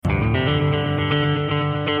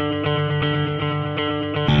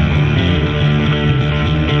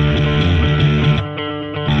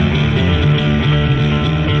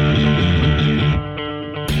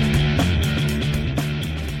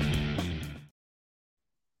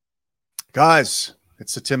Guys,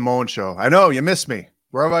 it's the Tim Moen Show. I know you missed me.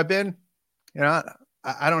 Where have I been? You know,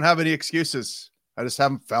 I don't have any excuses. I just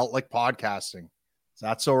haven't felt like podcasting. It's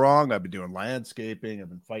not so wrong. I've been doing landscaping. I've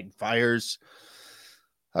been fighting fires.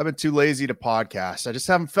 I've been too lazy to podcast. I just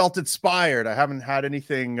haven't felt inspired. I haven't had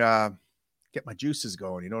anything get my juices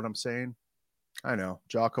going. You know what I'm saying? I know.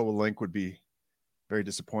 Jocko Willink would be very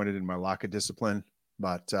disappointed in my lack of discipline,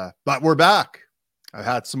 but we're back. I've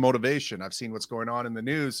had some motivation. I've seen what's going on in the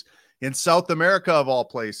news in South America, of all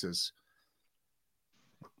places.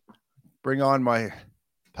 Bring on my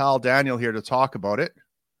pal Daniel here to talk about it.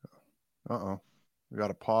 Uh-oh. We got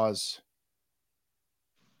to pause.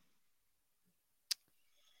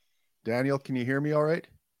 Daniel, can you hear me all right?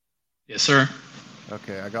 Yes, sir.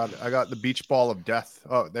 Okay, I got the beach ball of death.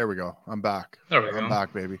 Oh, there we go. I'm back. I'm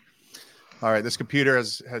back, baby. All right, this computer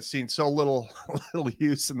has seen so little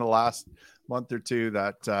use in the last month or two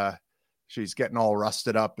that she's getting all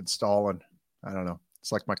rusted up and stalling. I don't know.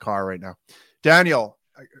 It's like my car right now. Daniel,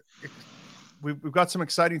 we've got some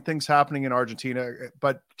exciting things happening in Argentina,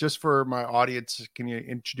 but just for my audience, can you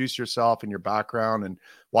introduce yourself and your background and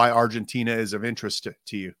why Argentina is of interest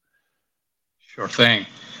to you? Sure thing.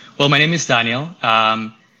 Well, my name is Daniel.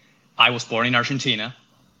 I was born in Argentina.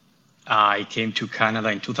 I came to Canada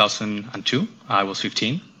in 2002. I was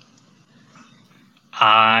 15.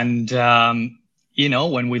 And,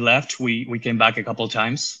 when we left, we came back a couple of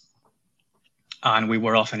times. And we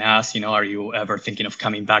were often asked, are you ever thinking of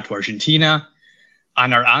coming back to Argentina?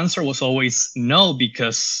 And our answer was always no,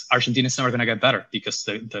 because Argentina is never going to get better, because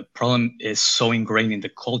the problem is so ingrained in the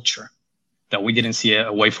culture that we didn't see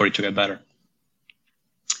a way for it to get better.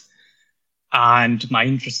 And my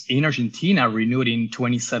interest in Argentina renewed in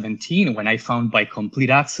 2017 when I found by complete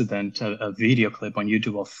accident a video clip on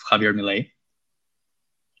YouTube of Javier Milei,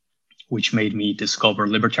 which made me discover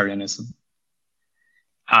libertarianism.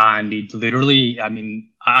 And it literally,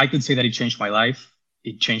 I could say that it changed my life.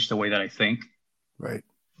 It changed the way that I think. Right.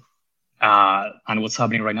 And what's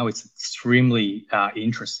happening right now, it's extremely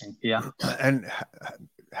interesting. Yeah. And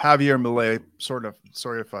Javier Milei,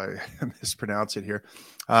 sorry if I mispronounce it here.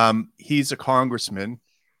 He's a congressman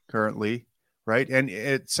currently, right? And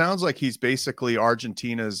it sounds like he's basically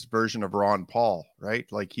Argentina's version of Ron Paul, right?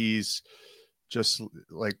 Like he's just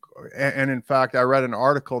like, and in fact, I read an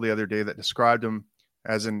article the other day that described him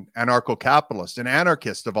as an anarcho-capitalist, an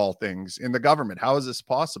anarchist of all things in the government. How is this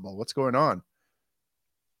possible? What's going on?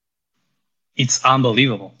 It's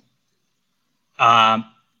unbelievable. Javier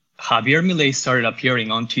Milei started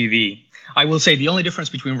appearing on TV. I will say the only difference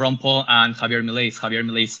between Ron Paul and Javier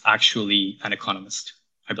Milei is actually an economist.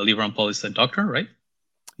 I believe Ron Paul is a doctor, right?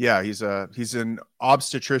 Yeah, he's an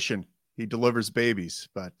obstetrician. He delivers babies,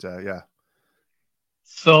 but yeah.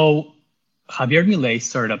 So Javier Milei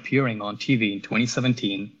started appearing on TV in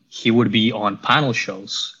 2017. He would be on panel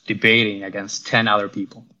shows debating against 10 other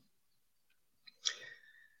people.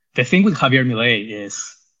 The thing with Javier Milei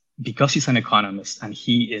is, because he's an economist and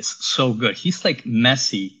he is so good, he's like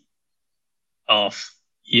Messi of,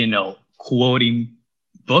 quoting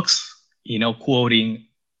books, quoting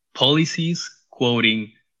policies,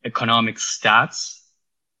 quoting economic stats.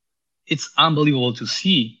 It's unbelievable to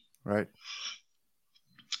see. Right.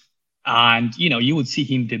 And, you would see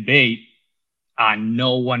him debate and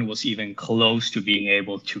no one was even close to being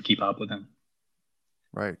able to keep up with him.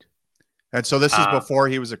 Right. And so this is before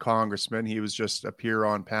he was a congressman. He was just appear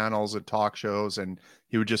on panels and talk shows, and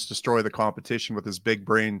he would just destroy the competition with his big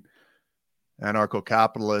brain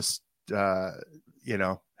anarcho-capitalist,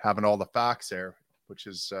 having all the facts there, which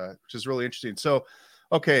is really interesting. So,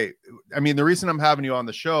 okay. The reason I'm having you on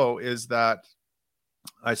the show is that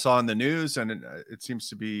I saw in the news, and it seems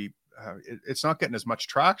to be, it's not getting as much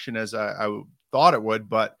traction as I thought it would,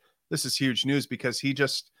 but this is huge news because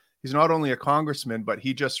he's not only a congressman, but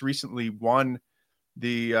he just recently won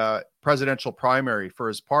the presidential primary for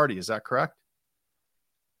his party. Is that correct?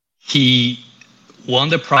 He won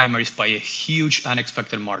the primaries by a huge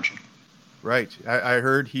unexpected margin. Right. I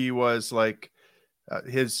heard he was like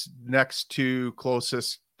his next two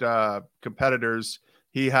closest competitors.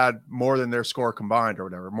 He had more than their score combined or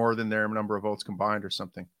whatever, more than their number of votes combined or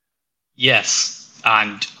something. Yes.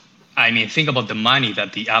 And think about the money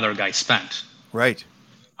that the other guy spent. Right.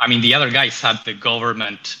 The other guys had the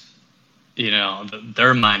government,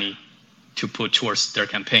 their money to put towards their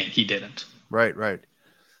campaign. He didn't. Right.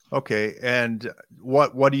 Okay. And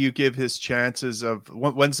what do you give his chances of,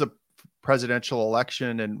 when's the presidential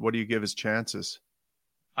election and what do you give his chances?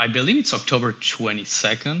 I believe it's October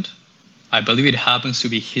 22nd. I believe it happens to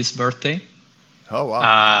be his birthday. Oh,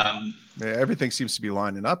 wow. Everything seems to be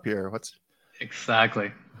lining up here.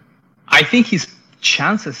 Exactly. I think he's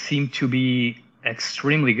chances seem to be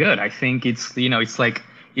extremely good. I think it's like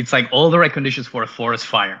all the right conditions for a forest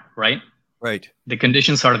fire, right? Right. The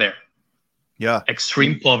conditions are there. Yeah.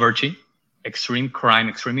 Extreme poverty, extreme crime,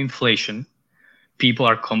 extreme inflation. People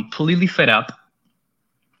are completely fed up.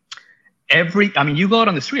 You go out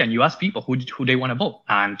on the street and you ask people who they want to vote,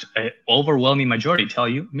 and an overwhelming majority tell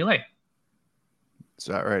you Milei. Is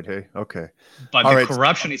that right? Hey, okay. But All the right.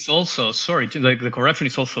 corruption is also the corruption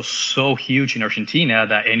is also so huge in Argentina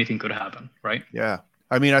that anything could happen, right? Yeah.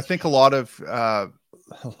 I mean, I think a lot of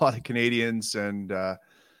Canadians and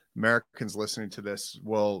Americans listening to this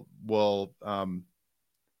will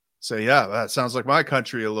say, yeah, that sounds like my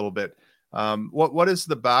country a little bit. What is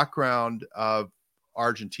the background of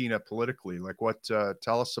Argentina politically? Like, what?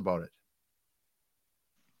 Tell us about it.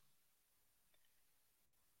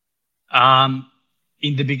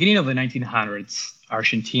 In the beginning of the 1900s,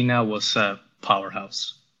 Argentina was a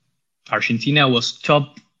powerhouse. Argentina was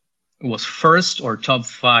first or top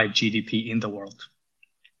 5 GDP in the world.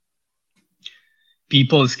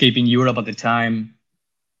 People escaping Europe at the time,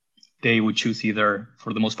 they would choose either,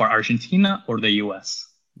 for the most part, Argentina or the US.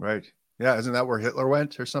 Right. Yeah. Isn't that where Hitler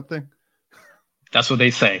went or something? That's what they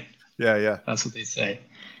say. Yeah. That's what they say.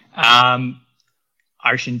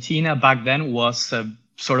 Argentina back then was a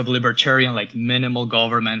sort of libertarian, like minimal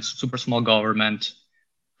government, super small government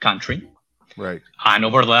country. Right. And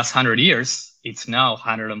over the last 100 years, it's now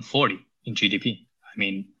 140 in GDP. I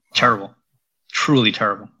mean, terrible. Wow. Truly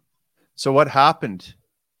terrible. So what happened?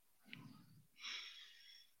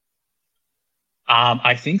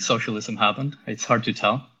 I think socialism happened. It's hard to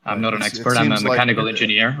tell. I'm not an expert. I'm a mechanical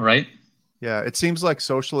engineer, right? Yeah, it seems like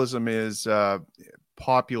socialism is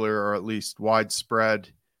popular, or at least widespread.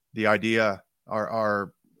 The idea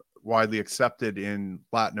are widely accepted in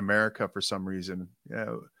Latin America for some reason.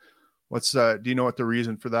 Yeah, do you know what the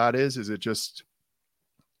reason for that is? Is it just,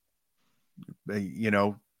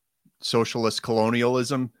 socialist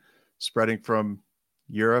colonialism spreading from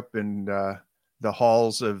Europe and the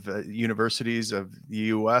halls of universities of the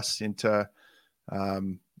U.S. into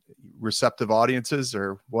receptive audiences,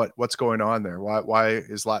 or what's going on there? Why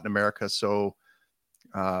is Latin America so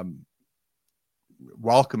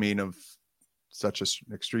welcoming of such an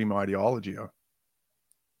extreme ideology?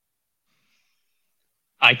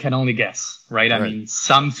 I can only guess, right? I mean,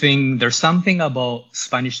 there's something about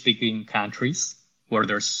Spanish-speaking countries where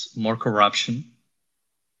there's more corruption.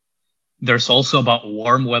 There's also about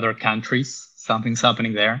warm weather countries. Something's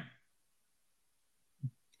happening there.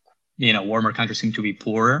 Warmer countries seem to be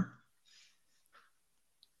poorer.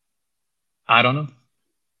 I don't know.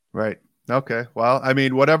 Right. Okay. Well, I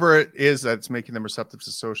mean, whatever it is that's making them receptive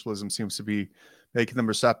to socialism seems to be making them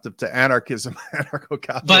receptive to anarchism,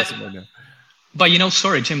 anarcho-capitalism. But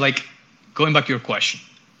sorry, Tim, like going back to your question.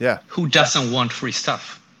 Yeah. Who doesn't want free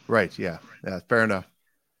stuff? Right. Yeah. Yeah. Fair enough.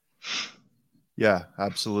 Yeah,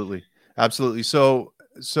 absolutely. Absolutely. So,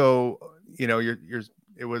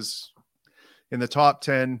 it was in the top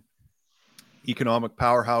 10 economic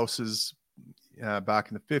powerhouses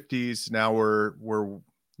back in the 50s. Now where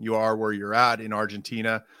you're at in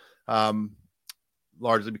Argentina,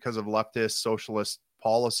 largely because of leftist socialist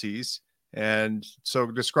policies. And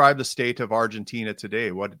so describe the state of Argentina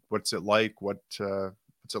today. What's it like? What's it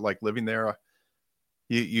like living there?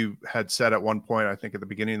 You had said at one point, I think at the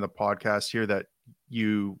beginning of the podcast here, that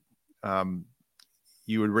you had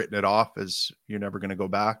written it off as you're never going to go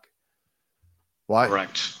back. Why?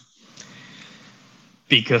 Correct.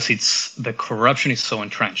 Because the corruption is so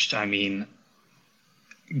entrenched. I mean,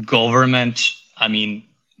 the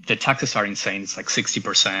taxes are insane. It's like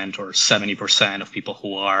 60% or 70% of people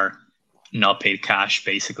who are not paid cash,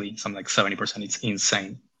 basically. Something like 70%. It's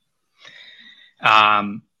insane.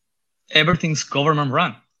 Everything's government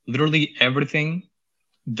run. Literally everything,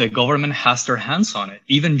 the government has their hands on it.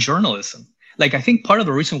 Even journalism. Like, I think part of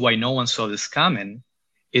the reason why no one saw this coming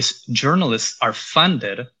is journalists are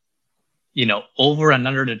funded, over and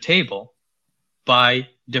under the table by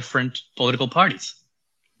different political parties,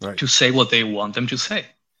 right, to say what they want them to say.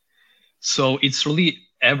 So it's really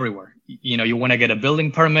everywhere. You want to get a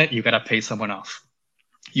building permit, you got to pay someone off.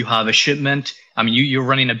 You have a shipment. I mean, you're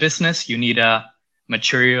running a business, you need a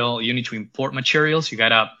material, you need to import materials, you got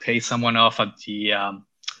to pay someone off at the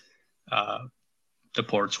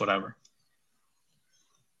ports, whatever.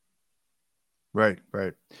 Right.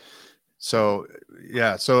 So,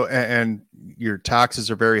 yeah. So, and your taxes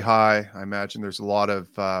are very high. I imagine there's a lot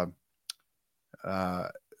of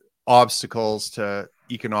obstacles to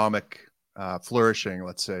economic flourishing,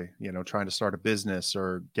 let's say, trying to start a business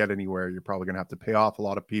or get anywhere. You're probably going to have to pay off a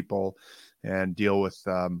lot of people and deal with,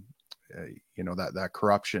 that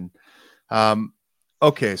corruption.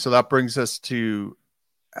 Okay, so that brings us to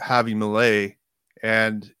Javi Milei,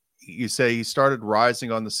 and you say he started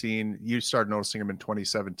rising on the scene. You started noticing him in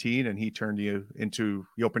 2017, and he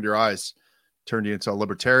opened your eyes, turned you into a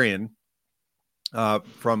libertarian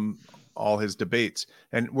from all his debates.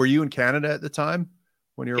 And were you in Canada at the time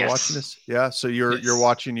when you were watching this? Yeah. So you're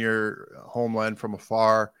watching your homeland from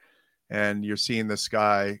afar, and you're seeing this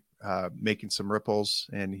guy making some ripples,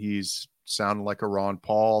 and he's sounding like a Ron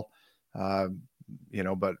Paul,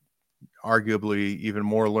 but arguably even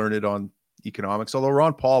more learned on economics, although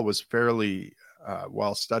Ron Paul was fairly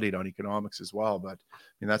well studied on economics as well. But I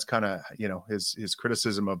mean, that's kind of, his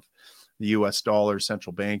criticism of the US dollar,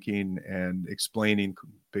 central banking, and explaining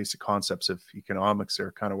basic concepts of economics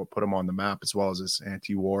are kind of what put him on the map, as well as his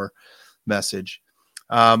anti-war message.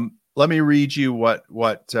 Let me read you what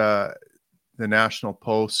the National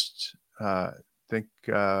Post, I think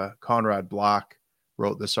Conrad Black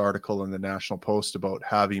wrote this article in the National Post about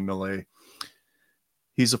Javi Milei.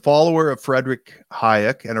 He's a follower of Friedrich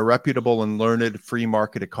Hayek and a reputable and learned free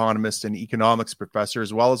market economist and economics professor,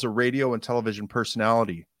 as well as a radio and television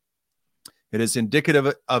personality. It is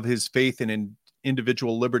indicative of his faith in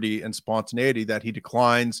individual liberty and spontaneity that he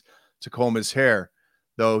declines to comb his hair,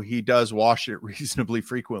 though he does wash it reasonably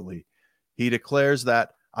frequently. He declares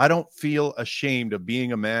that, "I don't feel ashamed of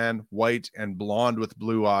being a man, white and blonde with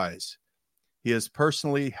blue eyes." He is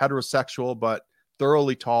personally heterosexual, but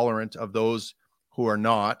thoroughly tolerant of those who are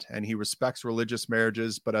not, and he respects religious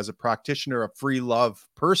marriages, but as a practitioner of free love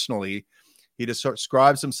personally, he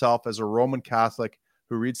describes himself as a Roman Catholic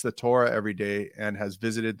who reads the Torah every day and has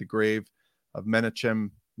visited the grave of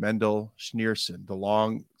Menachem Mendel Schneerson, the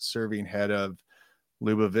long-serving head of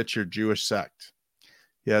Lubavitcher Jewish sect.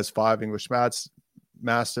 He has 5 English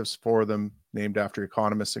Mastiffs, 4 of them named after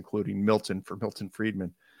economists, including Milton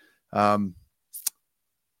Friedman.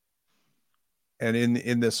 And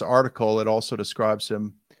in this article, it also describes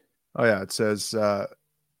him. It says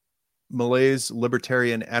Milei's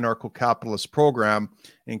libertarian anarcho-capitalist program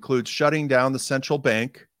includes shutting down the central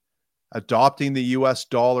bank, adopting the US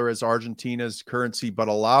dollar as Argentina's currency, but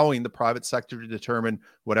allowing the private sector to determine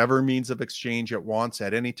whatever means of exchange it wants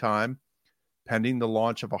at any time, pending the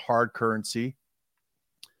launch of a hard currency,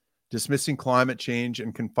 dismissing climate change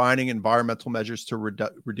and confining environmental measures to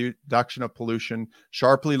reduction of pollution,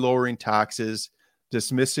 sharply lowering taxes,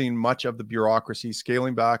 dismissing much of the bureaucracy,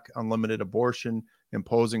 scaling back unlimited abortion,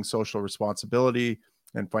 imposing social responsibility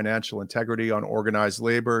and financial integrity on organized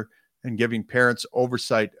labor, and giving parents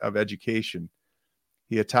oversight of education.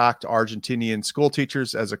 He attacked Argentinian school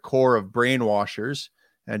teachers as a core of brainwashers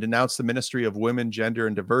and denounced the Ministry of Women, Gender,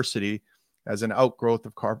 and Diversity as an outgrowth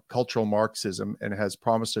of cultural Marxism, and has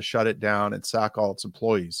promised to shut it down and sack all its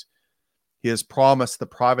employees. He has promised the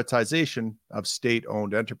privatization of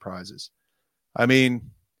state-owned enterprises. I mean,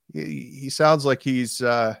 he sounds like he's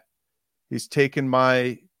taken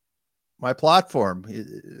my platform.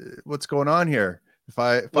 What's going on here?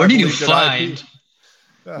 Where did you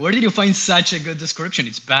find such a good description?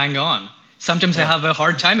 It's bang on. Sometimes I have a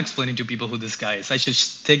hard time explaining to people who this guy is. I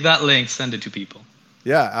should take that link, send it to people.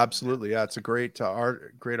 Yeah, absolutely. Yeah, it's a great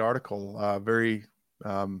great article. Very,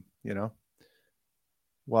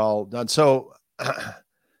 well done. So,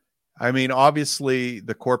 I mean, obviously,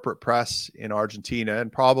 the corporate press in Argentina,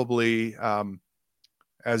 and probably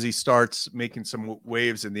as he starts making some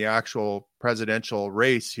waves in the actual presidential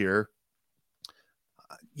race here,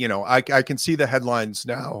 I can see the headlines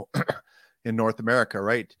now in North America,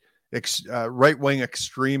 right? Right-wing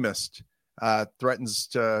extremist threatens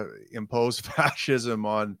to impose fascism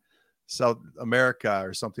on South America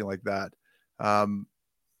or something like that.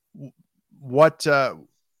 What are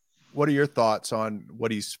your thoughts on what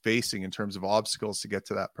he's facing in terms of obstacles to get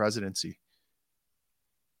to that presidency?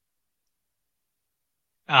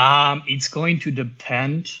 It's going to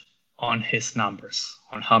depend on his numbers,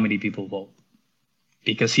 on how many people vote.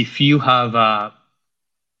 Because if you have a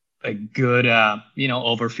good,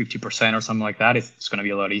 over 50% or something like that, it's going to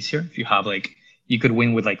be a lot easier. If you have you could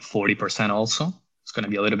win with 40% also. It's going to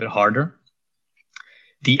be a little bit harder.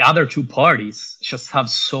 The other two parties just have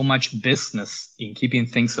so much business in keeping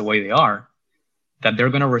things the way they are that they're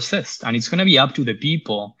going to resist. And it's going to be up to the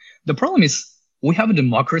people. The problem is we have a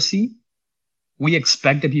democracy. We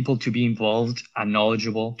expect the people to be involved and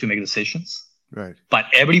knowledgeable to make decisions. Right. But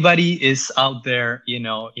everybody is out there, in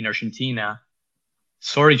Argentina,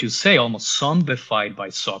 sorry to say, almost zombified by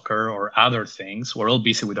soccer or other things. We're all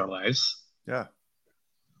busy with our lives. Yeah.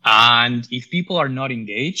 And if people are not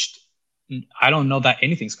engaged, I don't know that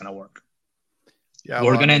anything's going to work. Yeah,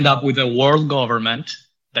 we're going to end up with a world government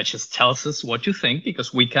that just tells us what to think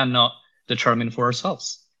because we cannot determine for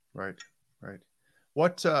ourselves. Right, right.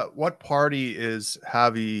 What party is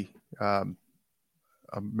Javi a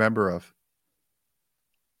member of?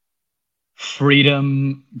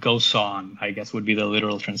 Freedom goes on, I guess would be the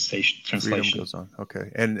literal translation. Freedom goes on.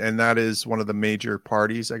 Okay. And that is one of the major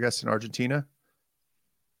parties, I guess, in Argentina?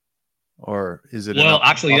 Or is it? Well,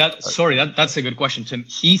 actually, that's a good question, Tim.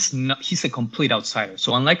 He's a complete outsider.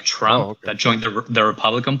 So unlike Trump that joined the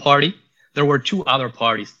Republican Party, there were two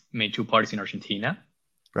parties in Argentina.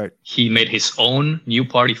 Right. He made his own new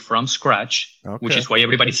party from scratch, which is why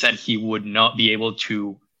everybody said he would not be able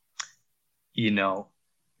to,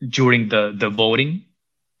 during the voting,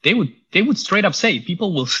 they would straight up say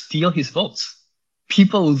people will steal his votes.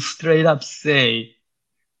 People will straight up say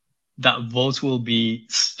that votes will be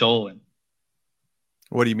stolen.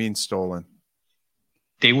 What do you mean stolen?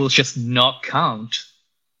 They will just not count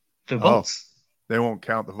the votes. They won't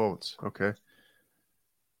count the votes. Okay.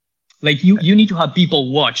 Like you need to have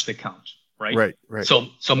people watch the count, right? Right. So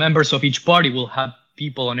members of each party will have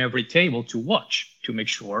people on every table to watch to make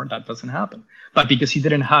sure that doesn't happen. But because he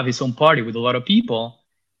didn't have his own party with a lot of people,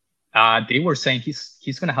 they were saying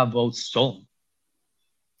he's going to have votes stolen.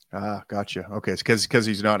 Ah, gotcha. Okay, it's because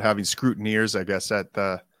he's not having scrutineers, I guess, at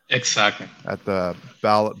the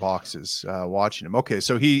ballot boxes watching him. Okay,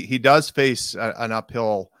 so he does face an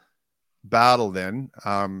uphill battle then.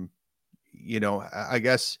 I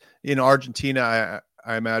guess in Argentina,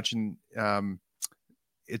 I imagine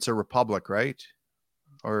it's a republic, right?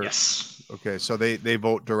 Or yes. Okay, so they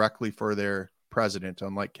vote directly for their president,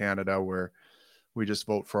 unlike Canada, where we just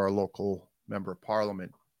vote for our local member of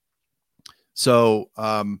parliament. So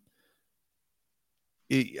I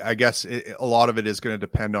guess a lot of it is going to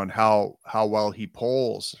depend on how well he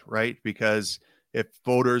polls, right? Because if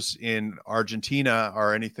voters in Argentina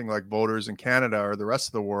are anything like voters in Canada or the rest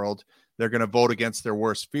of the world, they're going to vote against their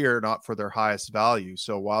worst fear, not for their highest value.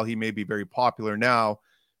 So while he may be very popular now,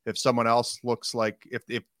 if someone else looks like, if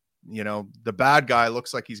the bad guy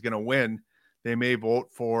looks like he's going to win, they may vote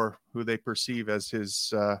for who they perceive as his,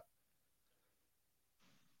 you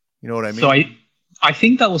know what I mean? So I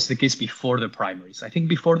think that was the case before the primaries. I think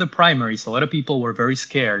before the primaries, a lot of people were very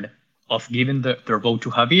scared of giving their vote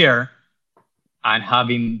to Javier and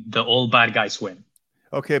having the old bad guys win.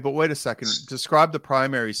 Okay, but wait a second. Describe the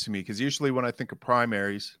primaries to me, because usually when I think of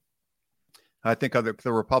primaries, I think of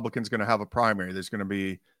the Republicans going to have a primary. There's going to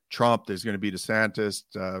be Trump. There's going to be DeSantis,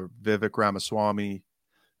 Vivek Ramaswamy.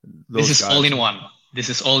 This is all in one. This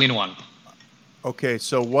is all in one. Okay,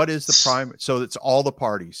 so what is the primary? So it's all the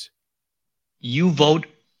parties. You vote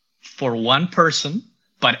for one person,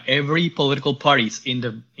 but every political party is in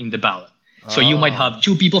the ballot. So you might have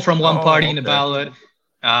two people from one party in the ballot,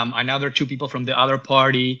 another two people from the other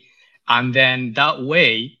party, and then that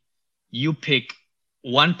way you pick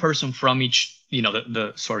one person from each.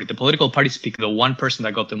 The political parties pick the one person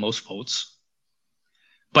that got the most votes,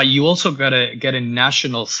 but you also gotta get a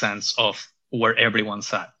national sense of where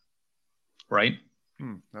everyone's at, right?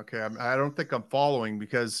 Okay, I don't think I'm following,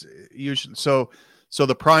 because usually, so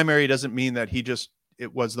the primary doesn't mean that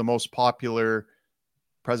it was the most popular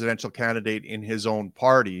presidential candidate in his own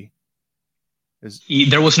party.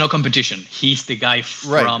 There was no competition. He's the guy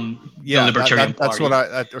from the Libertarian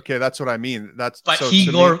Party. That's what I mean.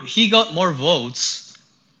 He got more votes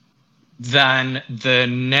than the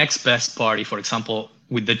next best party, for example,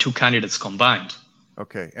 with the two candidates combined.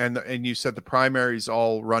 Okay, and you said the primaries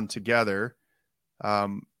all run together.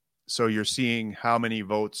 So you're seeing how many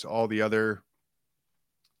votes all the other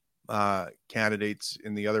candidates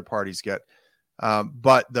in the other parties get.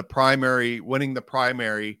 But winning the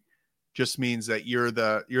primary just means that you're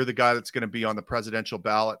the guy that's going to be on the presidential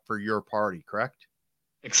ballot for your party, correct?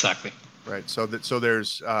 Exactly. Right. So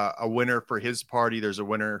there's a winner for his party. There's a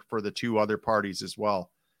winner for the two other parties as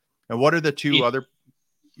well. And what are the two other?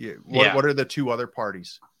 What are the two other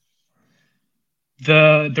parties?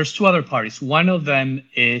 There's two other parties. One of them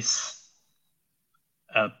is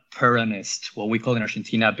a Peronist, what we call in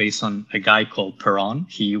Argentina, based on a guy called Perón.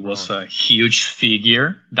 He was a huge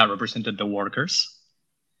figure that represented the workers.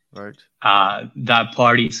 Right. That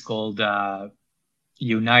party is called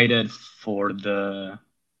United for the...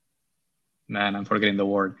 Man, I'm forgetting the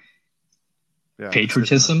word.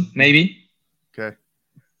 Patriotism, maybe? Okay.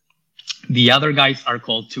 The other guys are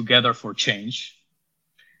called Together for Change.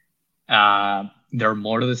 They're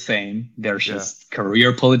more of the same. They're just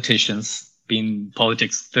career politicians, been in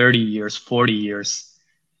politics 30 years, 40 years.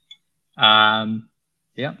 They're,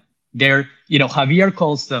 Javier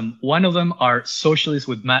calls them, one of them are socialists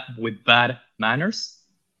with bad manners,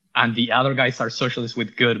 and the other guys are socialists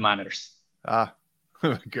with good manners.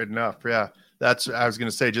 Good enough. Yeah. I was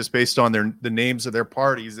going to say, just based on the names of their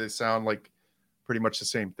parties, they sound like pretty much the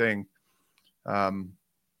same thing.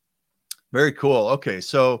 Very cool. Okay,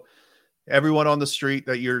 so everyone on the street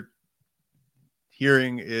that you're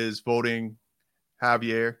hearing is voting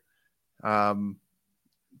Javier.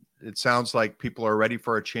 It sounds like people are ready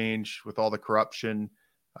for a change with all the corruption.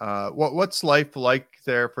 What's life like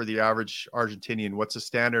there for the average Argentinian? What's the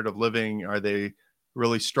standard of living? Are they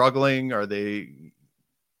really struggling? Are they?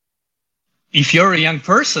 If you're a young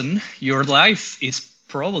person, your life is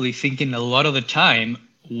probably thinking a lot of the time,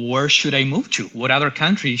 where should I move to? What other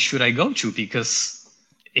country should I go to? Because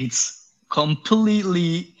it's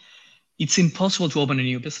impossible to open a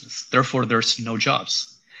new business. Therefore, there's no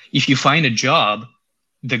jobs. If you find a job,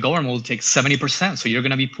 the government will take 70%, so you're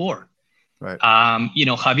going to be poor. Right.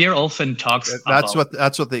 Javier often talks that's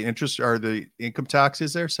what the interest or the income tax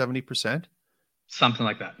is there, 70%? Something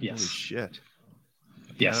like that. Yes. Holy shit.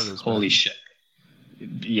 Yes. Holy shit.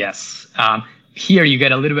 Yes. Here you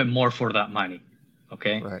get a little bit more for that money.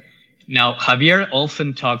 Okay. Right. Now, Javier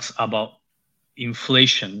often talks about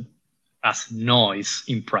inflation as noise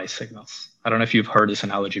in price signals. I don't know if you've heard this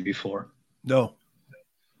analogy before. No.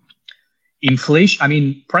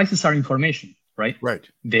 Inflation, prices are information, right? Right.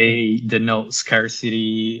 They denote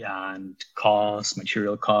scarcity and cost,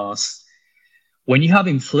 material costs. When you have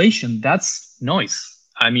inflation, that's noise.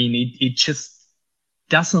 It just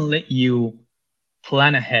doesn't let you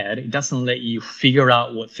plan ahead. It doesn't let you figure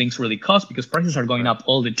out what things really cost because prices are going up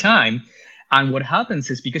all the time. And what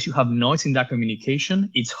happens is because you have noise in that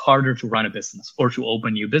communication, it's harder to run a business or to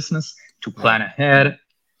open new business, to plan ahead.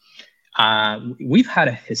 We've had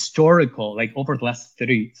a historical, over the last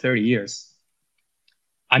 30 years,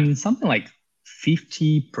 something like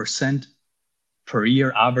 50% per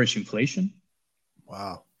year average inflation.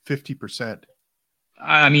 Wow, 50%.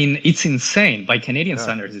 It's insane. By Canadian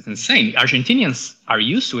standards, it's insane. Argentinians are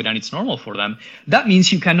used to it and it's normal for them. That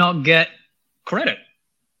means you cannot get credit.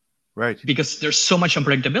 Right. Because there's so much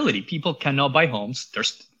unpredictability. People cannot buy homes.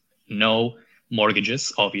 There's no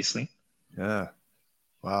mortgages, obviously. Yeah.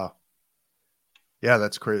 Wow. Yeah,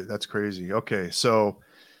 that's crazy. That's crazy. Okay. So,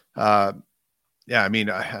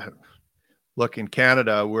 look, in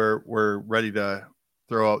Canada, we're ready to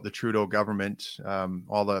throw out the Trudeau government.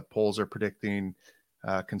 All the polls are predicting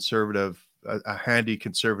a handy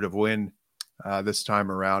conservative win this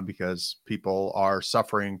time around because people are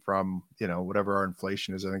suffering from, whatever our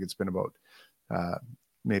inflation is. I think it's been about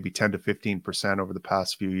maybe 10 to 15% over the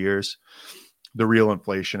past few years. The real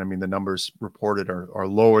inflation, the numbers reported are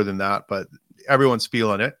lower than that, but everyone's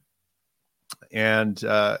feeling it. And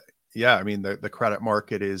the credit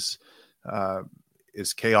market is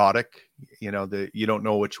chaotic. You don't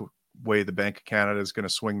know which way the Bank of Canada is going to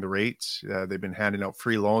swing the rates. They've been handing out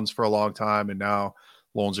free loans for a long time, and now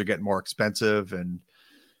loans are getting more expensive, and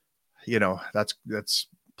that's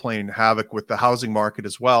playing havoc with the housing market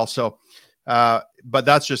as well. So, but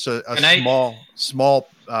that's just a small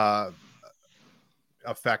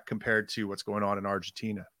effect compared to what's going on in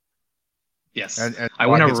Argentina. Yes, and I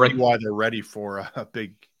want to why they're ready for a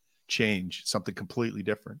big change, something completely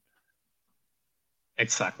different.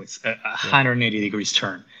 Exactly, it's a 180 degrees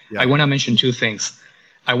turn. Yeah. I want to mention two things.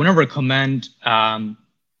 I want to recommend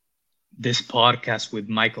this podcast with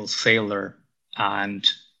Michael Saylor and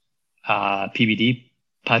PBD,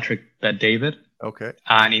 Patrick Bet-David. Okay.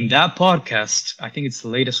 And in that podcast, I think it's the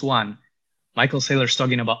latest one, Michael Saylor's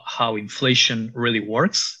talking about how inflation really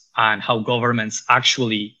works and how governments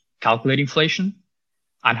actually calculate inflation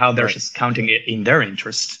and how they're just counting it in their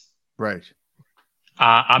interest. Right.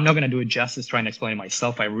 I'm not going to do it justice trying to explain it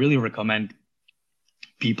myself. I really recommend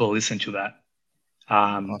people listen to that.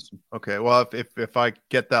 Awesome. Okay. Well, if I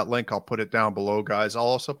get that link, I'll put it down below, guys. I'll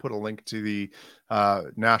also put a link to the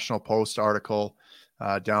National Post article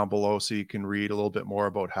down below so you can read a little bit more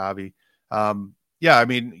about Javi.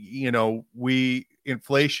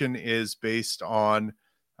 Inflation is based on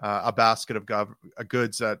a basket of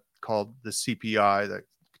goods that called the CPI, the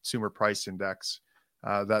Consumer Price Index,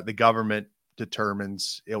 that the government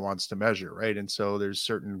determines it wants to measure, right? And so there's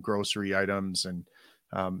certain grocery items and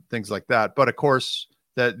things like that. But of course,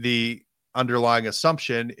 that the underlying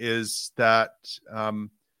assumption is that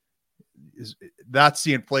that's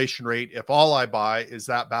the inflation rate. If all I buy is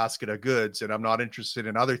that basket of goods and I'm not interested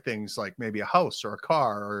in other things like maybe a house or a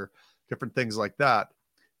car or different things like that.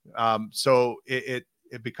 So it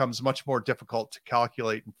becomes much more difficult to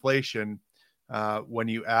calculate inflation when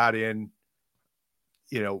you add in,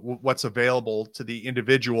 what's available to the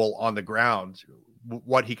individual on the ground,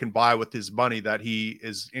 what he can buy with his money that he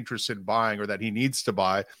is interested in buying or that he needs to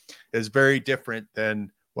buy is very different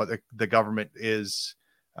than what the government is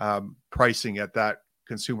pricing at that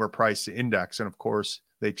consumer price index. And of course,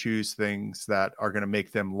 they choose things that are going to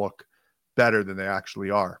make them look better than they actually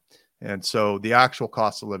are. And so the actual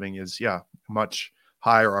cost of living is, much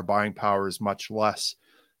higher. Our buying power is much less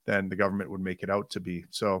than the government would make it out to be.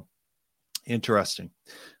 So interesting.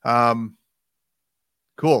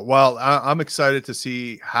 Cool. Well, I'm excited to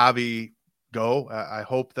see Javi go. I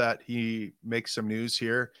hope that he makes some news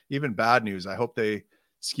here, even bad news. I hope they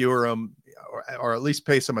skewer him or at least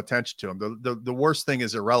pay some attention to him. The worst thing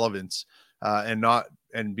is irrelevance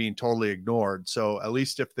and being totally ignored. So at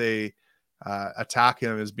least if they attack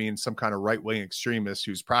him as being some kind of right-wing extremist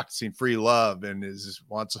who's practicing free love and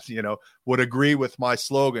would agree with my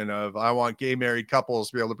slogan of I want gay married couples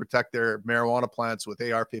to be able to protect their marijuana plants with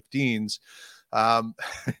AR-15s.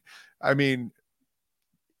 I mean,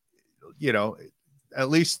 at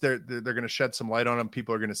least they're going to shed some light on him.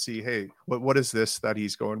 People are going to see, hey, what is this that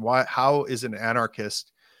he's going? Why? How is an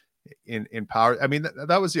anarchist in power? I mean,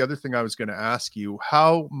 that was the other thing I was going to ask you.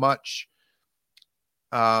 How much,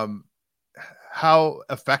 how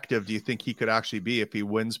effective do you think he could actually be if he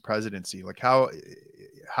wins presidency? Like how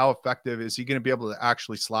effective is he going to be able to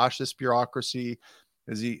actually slash this bureaucracy?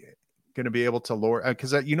 Is he going to be able to lower?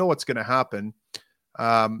 Because what's going to happen.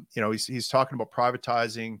 He's talking about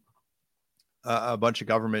privatizing a bunch of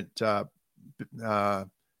government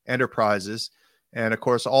enterprises. And of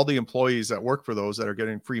course, all the employees that work for those that are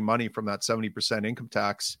getting free money from that 70% income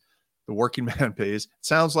tax, the working man pays. It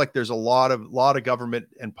sounds like there's a lot of government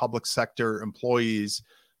and public sector employees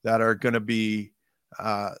that are going to be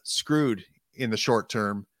screwed in the short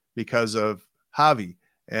term because of Javi.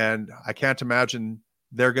 And I can't imagine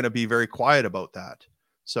they're going to be very quiet about that.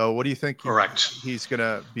 So what do you think he's going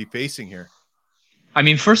to be facing here? I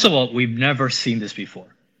mean, first of all, we've never seen this before.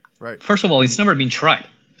 Right. First of all, it's never been tried.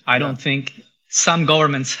 I don't think some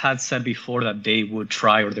governments had said before that they would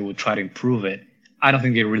try or they would try to improve it. I don't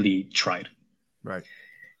think they really tried. Right.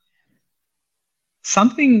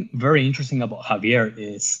 Something very interesting about Javier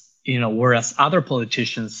is, whereas other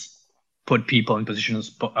politicians put people in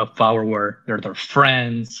positions of power where they're their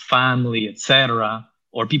friends, family, etc.,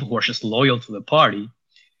 or people who are just loyal to the party,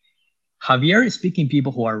 Javier is picking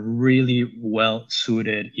people who are really well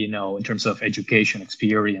suited, in terms of education,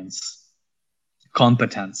 experience,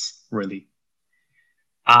 competence, really.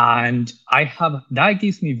 And that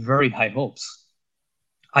gives me very high hopes.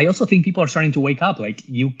 I also think people are starting to wake up. Like,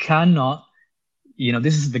 you cannot,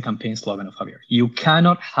 this is the campaign slogan of Javier. You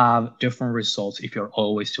cannot have different results if you're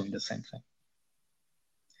always doing the same thing.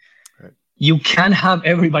 Right. You can't have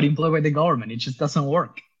everybody employed by the government. It just doesn't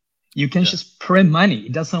work. You can just print money.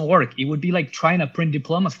 It doesn't work. It would be like trying to print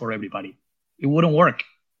diplomas for everybody. It wouldn't work.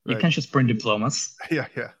 You can't just print diplomas. Yeah.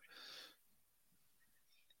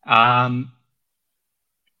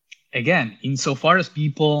 Again, insofar as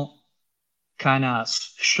people kind of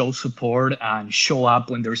show support and show up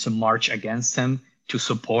when there's a march against him to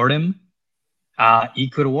support him,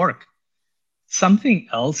 it could work. Something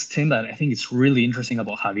else, Tim, that I think is really interesting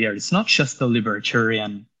about Javier, it's not just the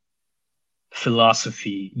libertarian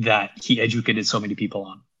philosophy that he educated so many people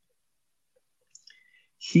on.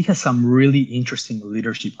 He has some really interesting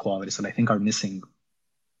leadership qualities that I think are missing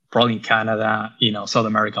probably in Canada, South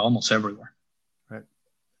America, almost everywhere. Right.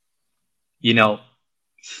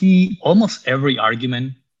 Almost every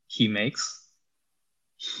argument he makes,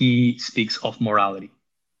 he speaks of morality.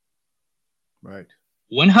 Right.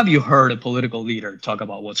 When have you heard a political leader talk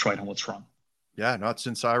about what's right and what's wrong? Yeah, not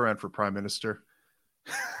since I ran for prime minister.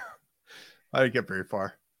 I didn't get very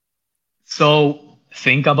far. So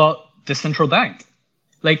think about the central bank.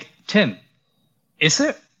 Like, Tim, is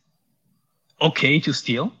it okay to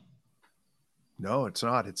steal? No, it's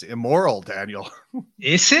not. It's immoral, Daniel.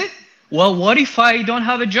 Is it? Well, what if I don't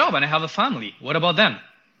have a job and I have a family? What about them?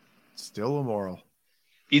 Still immoral.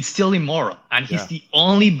 It's still immoral. And he's the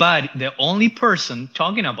only person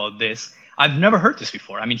talking about this. I've never heard this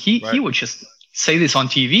before. I mean, he would just say this on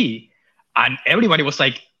TV and everybody was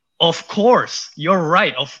like, of course, you're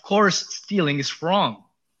right. Of course, stealing is wrong.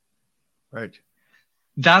 Right.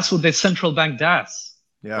 That's what the central bank does.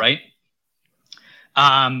 Yeah. Right.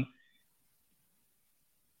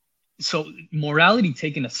 So morality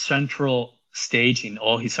taking a central stage in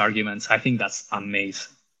all his arguments, I think that's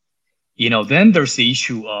amazing. Then there's the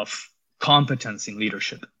issue of competence in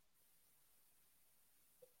leadership.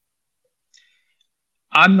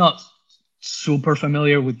 I'm not super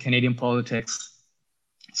familiar with Canadian politics.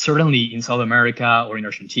 Certainly in South America or in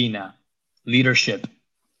Argentina, leadership,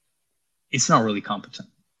 it's not really competent.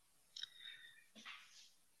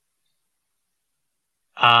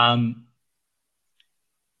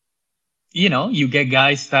 You get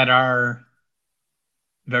guys that are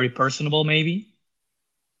very personable maybe,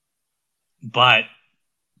 but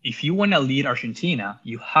if you want to lead Argentina,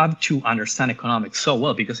 you have to understand economics so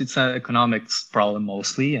well, because it's an economics problem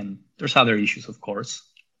mostly, and there's other issues, of course.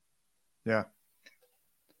 Yeah.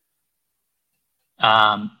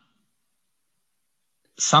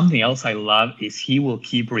 Something else I love is he will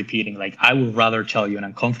keep repeating, like, I would rather tell you an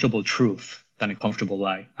uncomfortable truth than a comfortable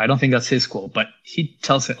lie. I don't think that's his quote, but he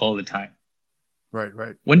tells it all the time. Right,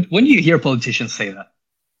 right. When do you hear politicians say that?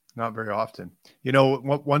 Not very often. You know,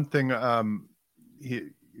 one thing, it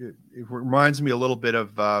reminds me a little bit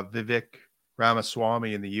of Vivek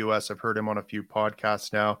Ramaswamy in the U.S. I've heard him on a few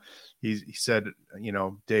podcasts now. He said, you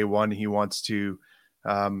know, day one, he wants to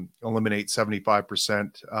eliminate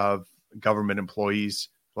 75% of government employees,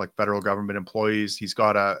 like federal government employees. He's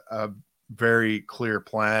got a very clear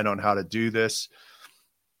plan on how to do this.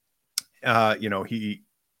 You know,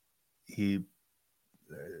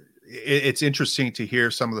 it's interesting to hear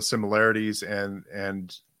some of the similarities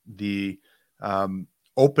and the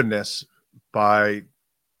openness by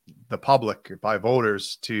the public, by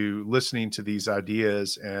voters, to listening to these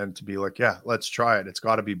ideas and to be like, yeah, let's try it. It's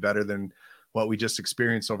got to be better than what we just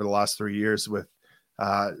experienced over the last 3 years with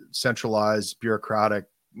centralized bureaucratic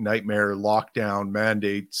nightmare, lockdown,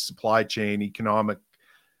 mandates, supply chain, economic,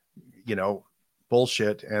 you know,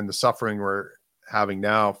 bullshit, and the suffering we're having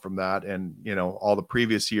now from that, and, you know, all the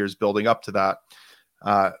previous years building up to that.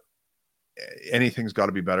 Anything's got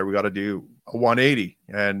to be better. We got to do a 180,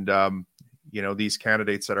 and you know, these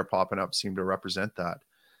candidates that are popping up seem to represent that.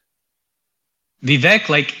 Vivek,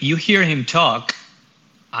 like, you hear him talk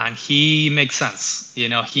and he makes sense. You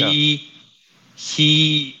know, he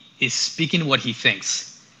is speaking what he thinks.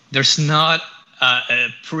 There's not a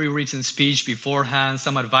pre-written speech beforehand,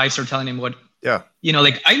 some advisor telling him what, you know,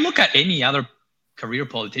 like, I look at any other career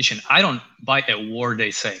politician, I don't buy a word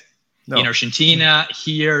they say. No. In Argentina,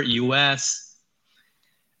 here, US,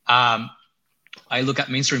 I look at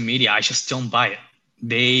mainstream media, I just don't buy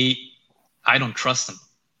it. I don't trust them.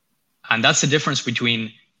 And that's the difference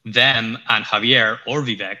between them and Javier or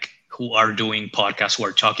Vivek, who are doing podcasts, who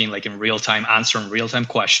are talking like in real time, answering real time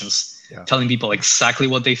questions, telling people exactly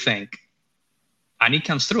what they think. And it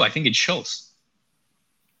comes through. I think it shows.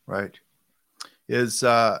 Right. Is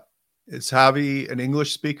Javi an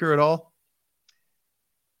English speaker at all?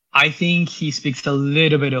 I think he speaks a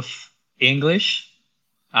little bit of English.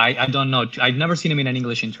 I don't know. I've never seen him in an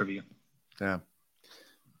English interview. Yeah.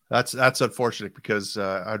 That's unfortunate, because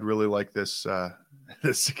I'd really like this to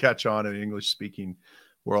catch on in the English speaking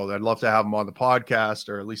world. I'd love to have him on the podcast,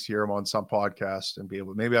 or at least hear him on some podcast, and be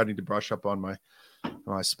able, maybe I need to brush up on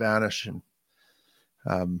my Spanish, and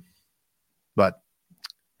but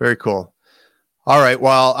very cool. All right.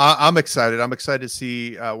 Well, I'm excited. I'm excited to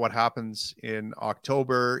see what happens in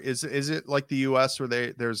October. Is it like the US, where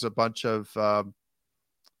there's a bunch of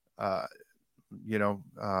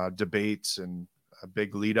debates and a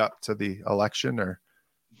big lead up to the election? Or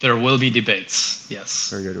there will be debates. Yes.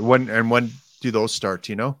 Very good. When do those start?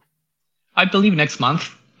 Do you know? I believe next month.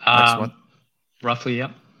 Next month. Roughly.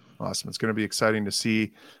 Yeah. Awesome. It's going to be exciting to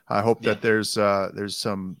see. I hope that there's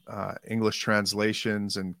some English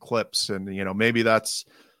translations and clips, and, you know, maybe that's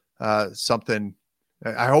something.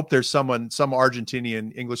 I hope there's some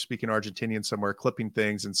Argentinian, English speaking Argentinian somewhere clipping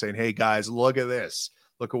things and saying, "Hey guys, look at this.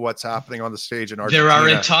 Look at what's happening on the stage in Argentina." There are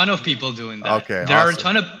a ton of people doing that. Okay. There are a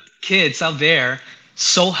ton of kids out there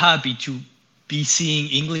so happy to be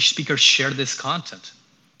seeing English speakers share this content.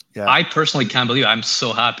 Yeah. I personally can't believe it. I'm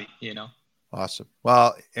so happy, you know. Awesome.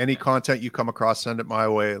 Well, any content you come across, send it my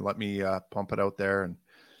way and let me pump it out there and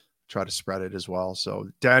try to spread it as well. So,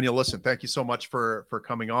 Daniel, listen, thank you so much for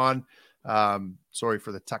coming on. Sorry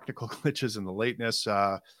for the technical glitches and the lateness.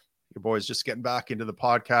 Your boy's just getting back into the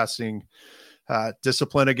podcasting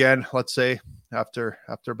discipline again, let's say, after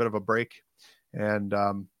a bit of a break. And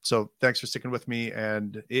so thanks for sticking with me.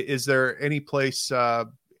 And is there any place,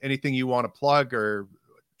 anything you want to plug, or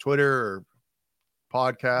Twitter or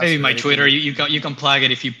podcast? Maybe my Twitter. You can plug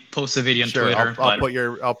it if you post a video on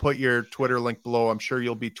Twitter. I'll put your Twitter link below. I'm sure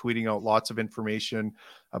you'll be tweeting out lots of information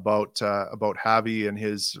about Javi and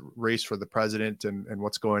his race for the president and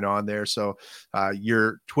what's going on there. So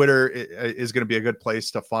your Twitter is going to be a good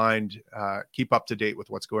place to keep up to date with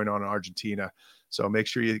what's going on in Argentina. So make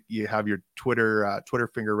sure you have your Twitter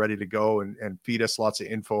finger ready to go and feed us lots of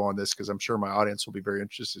info on this, because I'm sure my audience will be very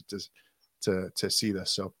interested to see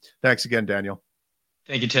this. So thanks again, Daniel.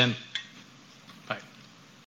 Thank you, Tim.